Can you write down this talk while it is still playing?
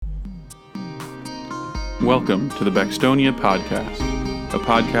Welcome to the Baxtonia Podcast, a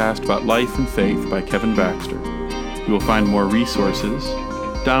podcast about life and faith by Kevin Baxter. You will find more resources,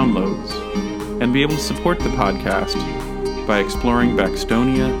 downloads, and be able to support the podcast by exploring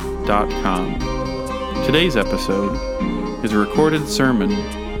Baxtonia.com. Today's episode is a recorded sermon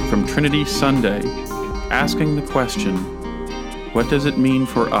from Trinity Sunday asking the question, what does it mean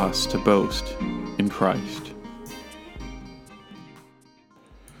for us to boast in Christ?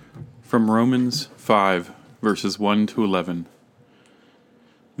 From Romans 5, verses 1 to 11.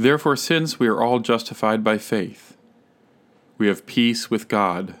 Therefore, since we are all justified by faith, we have peace with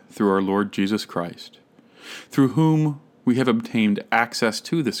God through our Lord Jesus Christ, through whom we have obtained access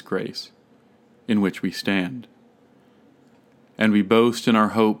to this grace in which we stand. And we boast in our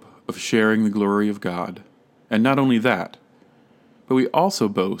hope of sharing the glory of God. And not only that, but we also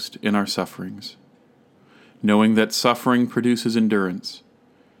boast in our sufferings, knowing that suffering produces endurance,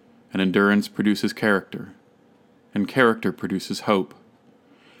 and endurance produces character, and character produces hope.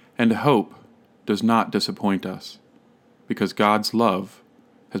 And hope does not disappoint us, because God's love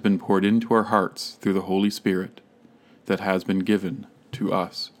has been poured into our hearts through the Holy Spirit that has been given to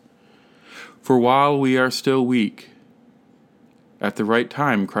us. For while we are still weak, at the right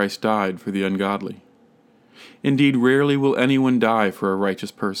time Christ died for the ungodly. Indeed, rarely will anyone die for a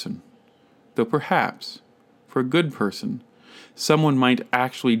righteous person, though perhaps, for a good person, someone might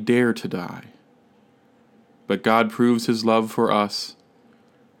actually dare to die. But God proves his love for us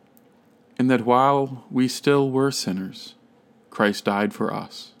in that while we still were sinners, Christ died for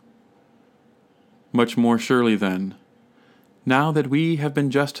us. Much more surely then, now that we have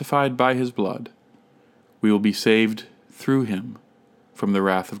been justified by his blood, we will be saved through him from the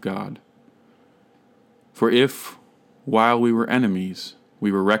wrath of God. For if, while we were enemies,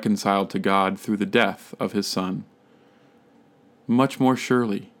 we were reconciled to God through the death of his Son, much more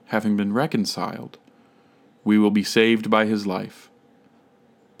surely, having been reconciled, we will be saved by his life.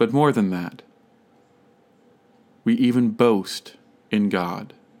 But more than that, we even boast in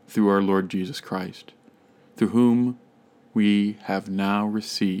God through our Lord Jesus Christ, through whom we have now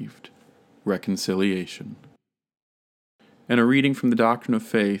received reconciliation. And a reading from the Doctrine of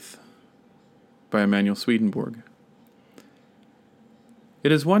Faith by Emanuel Swedenborg.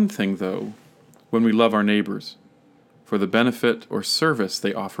 It is one thing, though, when we love our neighbors for the benefit or service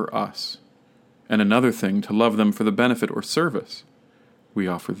they offer us, and another thing to love them for the benefit or service we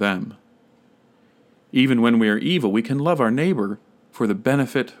offer them. Even when we are evil, we can love our neighbor for the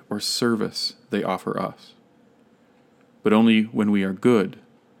benefit or service they offer us. But only when we are good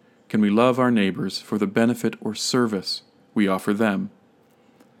can we love our neighbors for the benefit or service we offer them.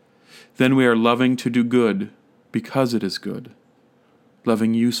 Then we are loving to do good because it is good,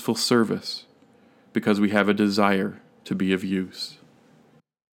 loving useful service because we have a desire to be of use.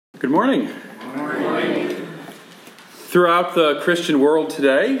 Good morning. Good morning. Throughout the Christian world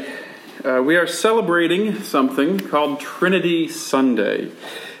today, we are celebrating something called Trinity Sunday.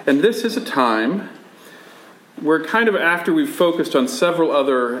 And this is a time where kind of after we've focused on several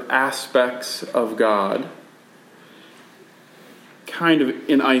other aspects of God, kind of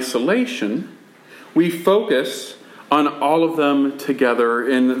in isolation, we focus on all of them together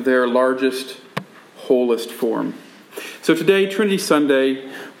in their largest, wholest form. So today, Trinity Sunday,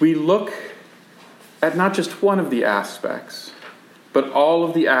 we look at not just one of the aspects, but all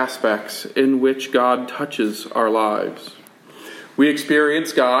of the aspects in which God touches our lives. We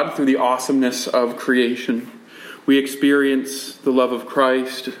experience God through the awesomeness of creation. We experience the love of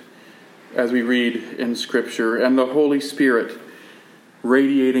Christ as we read in Scripture, and the Holy Spirit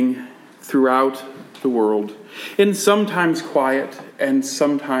radiating throughout the world in sometimes quiet and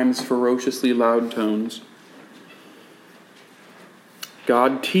sometimes ferociously loud tones.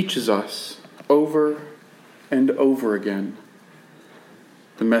 God teaches us over and over again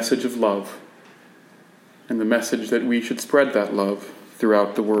the message of love and the message that we should spread that love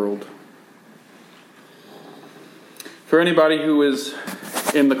throughout the world. For anybody who is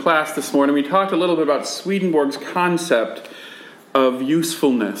in the class this morning, we talked a little bit about Swedenborg's concept of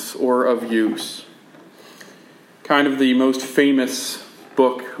usefulness or of use. Kind of the most famous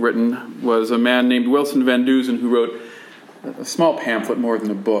book written was a man named Wilson Van Dusen who wrote a small pamphlet, more than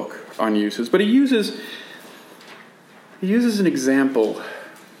a book, on uses. But he uses an example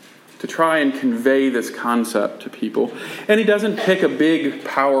to try and convey this concept to people. And he doesn't pick a big,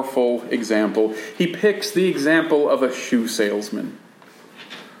 powerful example. He picks the example of a shoe salesman.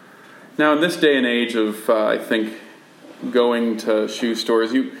 Now, in this day and age of, I think, going to shoe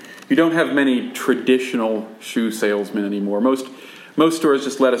stores, you don't have many traditional shoe salesmen anymore. Most stores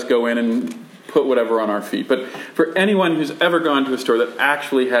just let us go in and put whatever on our feet. But for anyone who's ever gone to a store that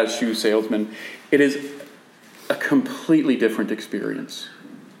actually has shoe salesmen, it is a completely different experience.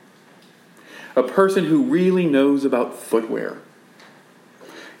 A person who really knows about footwear.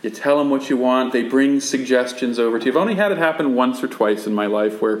 You tell them what you want, they bring suggestions over to you. I've only had it happen once or twice in my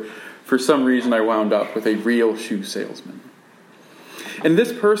life where for some reason I wound up with a real shoe salesman. And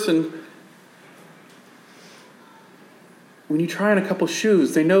this person, when you try on a couple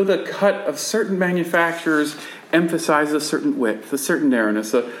shoes, they know the cut of certain manufacturers emphasizes a certain width, a certain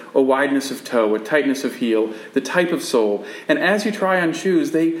narrowness, a wideness of toe, a tightness of heel, the type of sole. And as you try on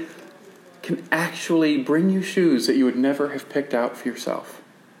shoes, they can actually bring you shoes that you would never have picked out for yourself,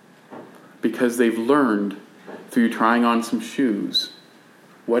 because they've learned through trying on some shoes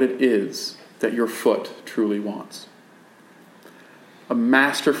what it is that your foot truly wants. A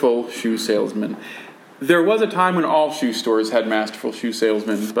masterful shoe salesman. There was a time when all shoe stores had masterful shoe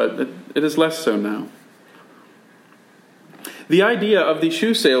salesmen, but it is less so now. The idea of the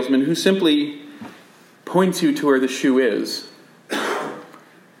shoe salesman who simply points you to where the shoe is,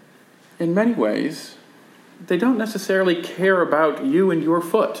 in many ways, they don't necessarily care about you and your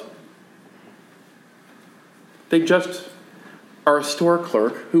foot. They just are a store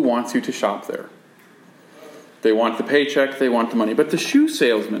clerk who wants you to shop there. They want the paycheck, they want the money. But the shoe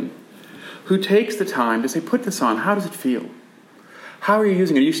salesman who takes the time to say, put this on, how does it feel? How are you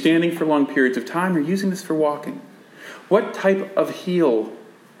using it? Are you standing for long periods of time? Or are you using this for walking? What type of heel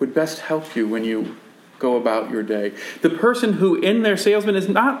would best help you when you go about your day? The person who in their salesman is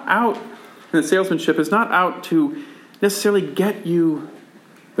not out, in the salesmanship is not out to necessarily get you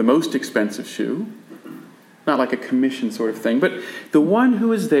the most expensive shoe, not like a commission sort of thing, but the one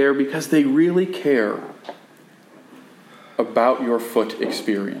who is there because they really care about your foot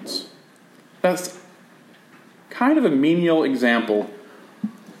experience. That's kind of a menial example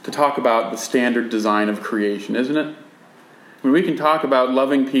to talk about the standard design of creation, isn't it? I mean, we can talk about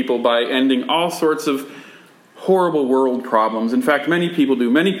loving people by ending all sorts of horrible world problems. In fact, many people do.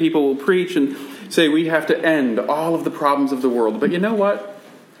 Many people will preach and say we have to end all of the problems of the world. But you know what?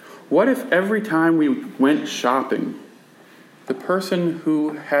 What if every time we went shopping, the person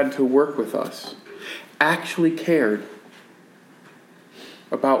who had to work with us actually cared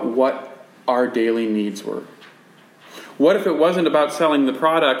about what our daily needs were? What if it wasn't about selling the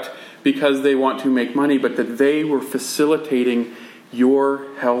product because they want to make money, but that they were facilitating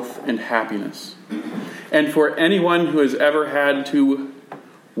your health and happiness? And for anyone who has ever had to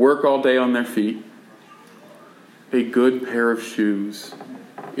work all day on their feet, a good pair of shoes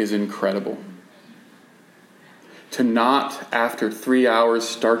is incredible. To not, after 3 hours,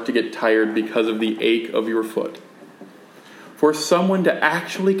 start to get tired because of the ache of your foot. For someone to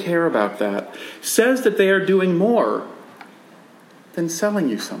actually care about that says that they are doing more than selling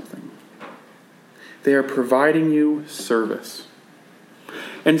you something. They are providing you service.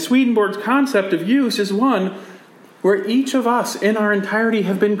 And Swedenborg's concept of use is one where each of us in our entirety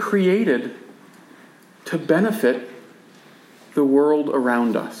have been created to benefit the world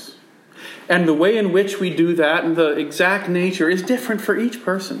around us. And the way in which we do that and the exact nature is different for each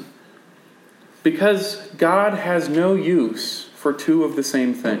person. Because God has no use for two of the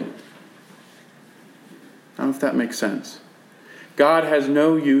same thing. I don't know if that makes sense. God has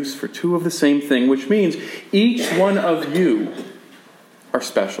no use for two of the same thing, which means each one of you are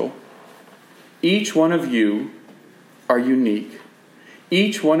special. Each one of you are unique.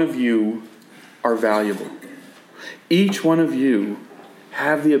 Each one of you are valuable. Each one of you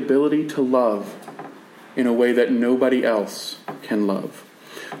have the ability to love in a way that nobody else can love.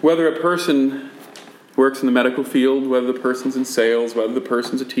 Whether a person works in the medical field, whether the person's in sales, whether the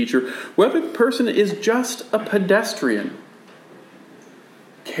person's a teacher, whether the person is just a pedestrian,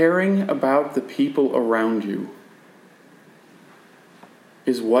 caring about the people around you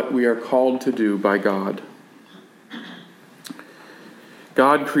is what we are called to do by God.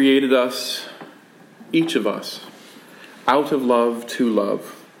 God created us, each of us, out of love to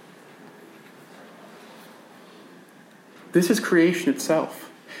love. This is creation itself.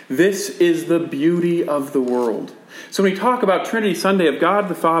 This is the beauty of the world. So when we talk about Trinity Sunday of God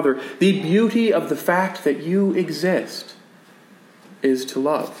the Father, the beauty of the fact that you exist is to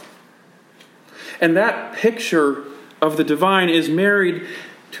love. And that picture of the divine is married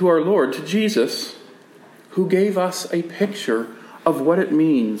to our Lord, to Jesus, who gave us a picture of what it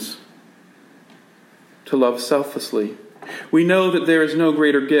means to love selflessly. We know that there is no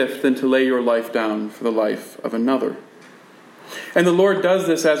greater gift than to lay your life down for the life of another. And the Lord does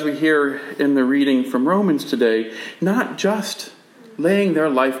this, as we hear in the reading from Romans today, not just laying their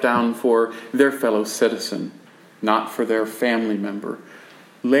life down for their fellow citizen, not for their family member.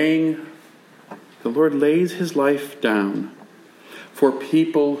 The Lord lays his life down for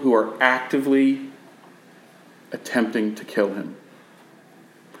people who are actively attempting to kill him.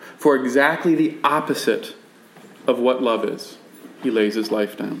 For exactly the opposite of what love is, he lays his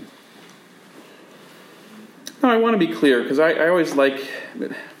life down. Now, I want to be clear, because I always like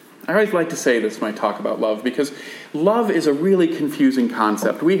to say this when I talk about love, because love is a really confusing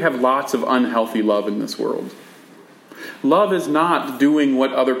concept. We have lots of unhealthy love in this world. Love is not doing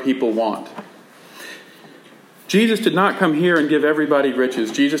what other people want. Jesus did not come here and give everybody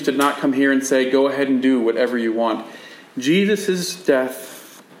riches. Jesus did not come here and say, go ahead and do whatever you want. Jesus'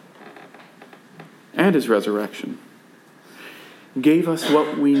 death and his resurrection gave us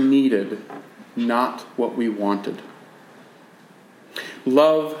what we needed, not what we wanted.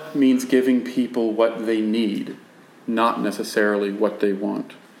 Love means giving people what they need, not necessarily what they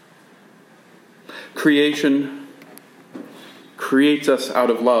want. Creation creates us out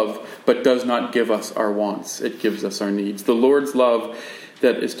of love, but does not give us our wants. It gives us our needs. The Lord's love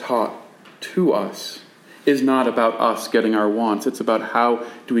that is taught to us is not about us getting our wants. It's about how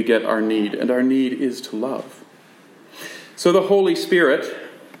do we get our need, and our need is to love. So the Holy Spirit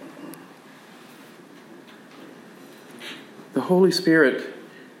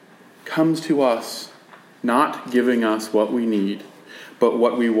comes to us not giving us what we need, but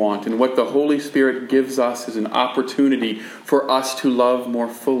what we want. And what the Holy Spirit gives us is an opportunity for us to love more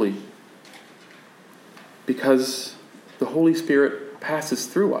fully. Because the Holy Spirit passes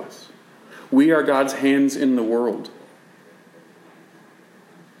through us. We are God's hands in the world.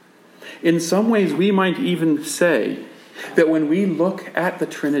 In some ways, we might even say that when we look at the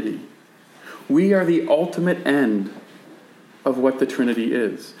Trinity, we are the ultimate end of what the Trinity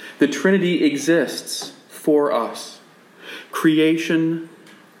is. The Trinity exists for us. Creation,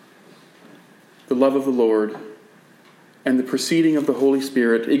 the love of the Lord, and the proceeding of the Holy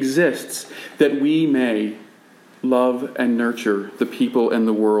Spirit exists that we may love and nurture the people and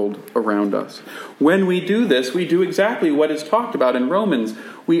the world around us. When we do this, we do exactly what is talked about in Romans.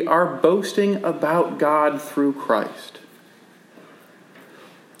 We are boasting about God through Christ.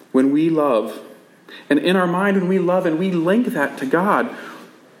 When we love, and in our mind when we love and we link that to God,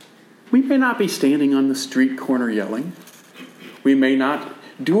 we may not be standing on the street corner yelling. We may not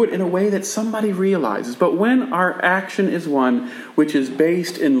do it in a way that somebody realizes. But when our action is one which is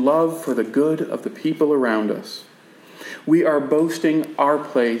based in love for the good of the people around us, we are boasting our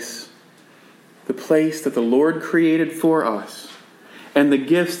place, the place that the Lord created for us, and the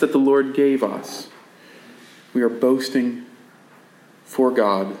gifts that the Lord gave us. We are boasting for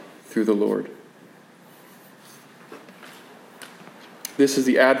God through the Lord. This is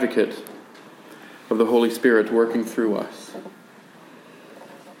the advocate of the Holy Spirit working through us.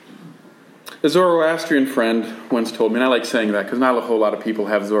 A Zoroastrian friend once told me, and I like saying that because not a whole lot of people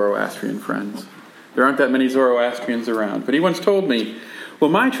have Zoroastrian friends. There aren't that many Zoroastrians around. But he once told me,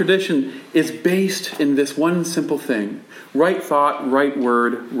 well, my tradition is based in this one simple thing: right thought, right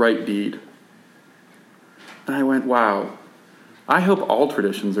word, right deed. And I went, wow, I hope all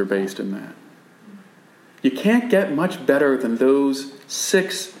traditions are based in that. You can't get much better than those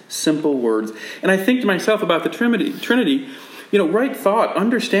 6 simple words. And I think to myself about the Trinity, right thought,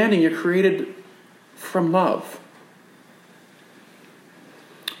 understanding you're created from love.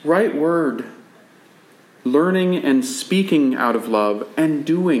 Right word, learning and speaking out of love, and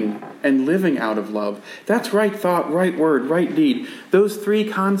doing and living out of love. That's right thought, right word, right deed. Those 3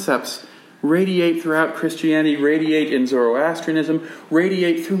 concepts radiate throughout Christianity, radiate in Zoroastrianism,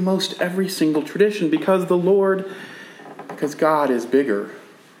 radiate through most every single tradition, because God is bigger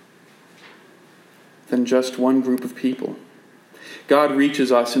than just one group of people. God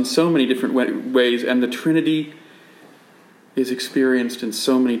reaches us in so many different ways, and the Trinity is experienced in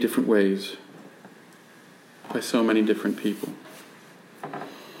so many different ways by so many different people.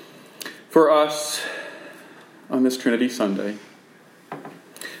 For us, on this Trinity Sunday,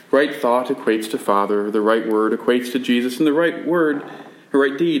 right thought equates to Father, the right word equates to Jesus, and the right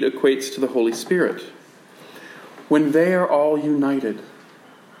deed equates to the Holy Spirit. When they are all united,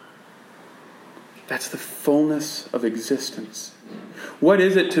 that's the fullness of existence. What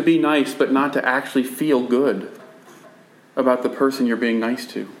is it to be nice but not to actually feel good about the person you're being nice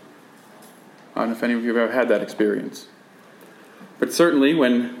to? I don't know if any of you have ever had that experience. But certainly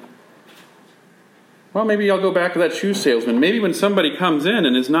maybe I'll go back to that shoe salesman. Maybe when somebody comes in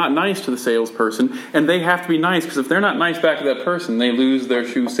and is not nice to the salesperson, and they have to be nice, because if they're not nice back to that person, they lose their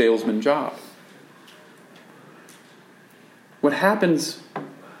shoe salesman job. What happens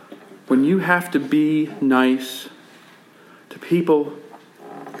when you have to be nice to people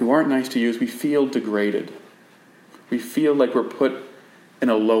who aren't nice to you is we feel degraded. We feel like we're put in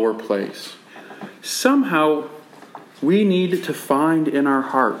a lower place. Somehow, we need to find in our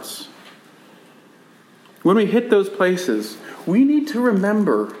hearts when we hit those places, we need to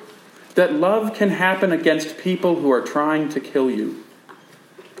remember that love can happen against people who are trying to kill you.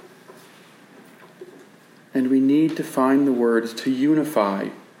 And we need to find the words to unify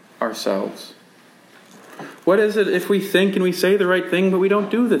ourselves. What is it if we think and we say the right thing, but we don't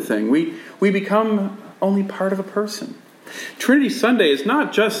do the thing? We become only part of a person. Trinity Sunday is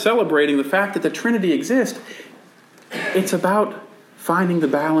not just celebrating the fact that the Trinity exists. It's about finding the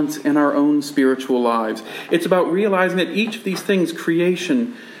balance in our own spiritual lives. It's about realizing that each of these things,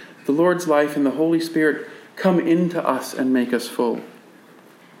 creation, the Lord's life, and the Holy Spirit, come into us and make us full.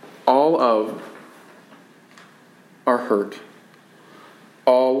 All of our hurt,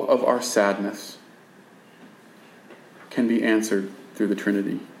 all of our sadness can be answered through the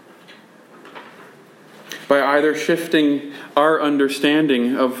Trinity. By either shifting our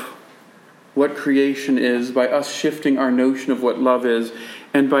understanding of what creation is, by us shifting our notion of what love is,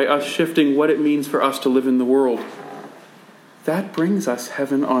 and by us shifting what it means for us to live in the world, that brings us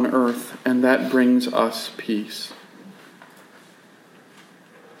heaven on earth, and that brings us peace.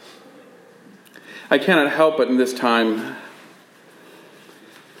 I cannot help but in this time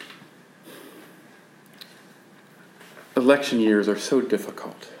election years are so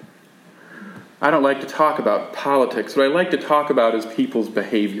difficult. I don't like to talk about politics. What I like to talk about is people's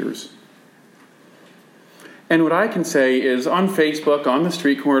behaviors. And what I can say is on Facebook, on the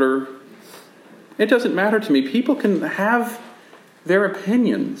street corner, it doesn't matter to me. People can have their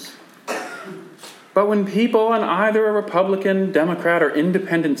opinions. But when people on either a Republican, Democrat, or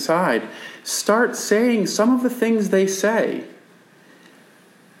independent side start saying some of the things they say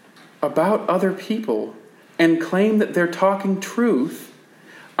about other people and claim that they're talking truth,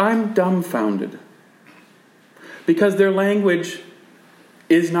 I'm dumbfounded. Because their language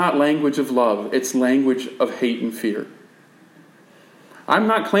is not language of love. It's language of hate and fear. I'm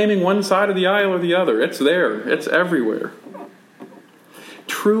not claiming one side of the aisle or the other. It's there. It's everywhere.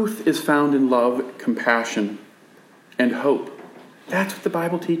 Truth is found in love, compassion, and hope. That's what the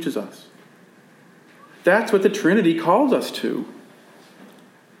Bible teaches us. That's what the Trinity calls us to.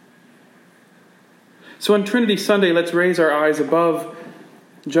 So on Trinity Sunday, let's raise our eyes above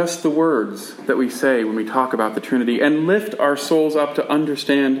just the words that we say when we talk about the Trinity and lift our souls up to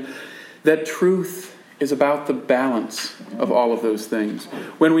understand that truth is about the balance of all of those things.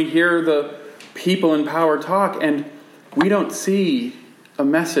 When we hear the people in power talk and we don't see a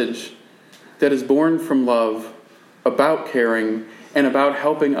message that is born from love, about caring, and about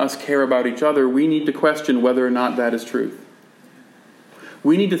helping us care about each other, we need to question whether or not that is truth.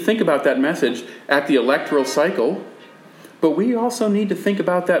 We need to think about that message at the electoral cycle, but we also need to think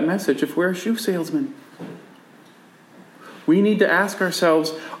about that message if we're a shoe salesman. We need to ask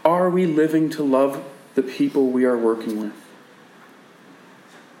ourselves, are we living to love the people we are working with?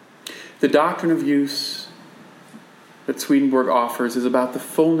 The doctrine of use that Swedenborg offers is about the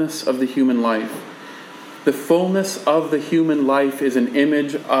fullness of the human life. The fullness of the human life is an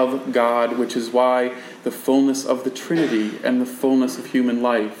image of God, which is why the fullness of the Trinity and the fullness of human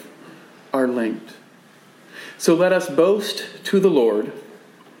life are linked. So let us boast to the Lord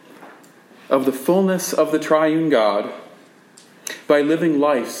of the fullness of the triune God by living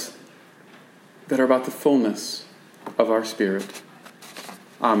lives that are about the fullness of our Spirit.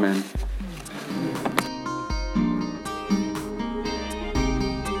 Amen.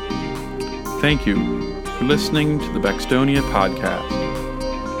 Thank you for listening to the Baxtonia podcast.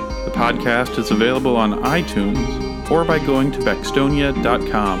 The podcast is available on iTunes or by going to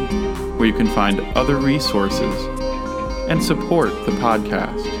baxtonia.com, where you can find other resources and support the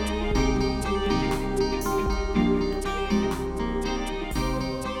podcast.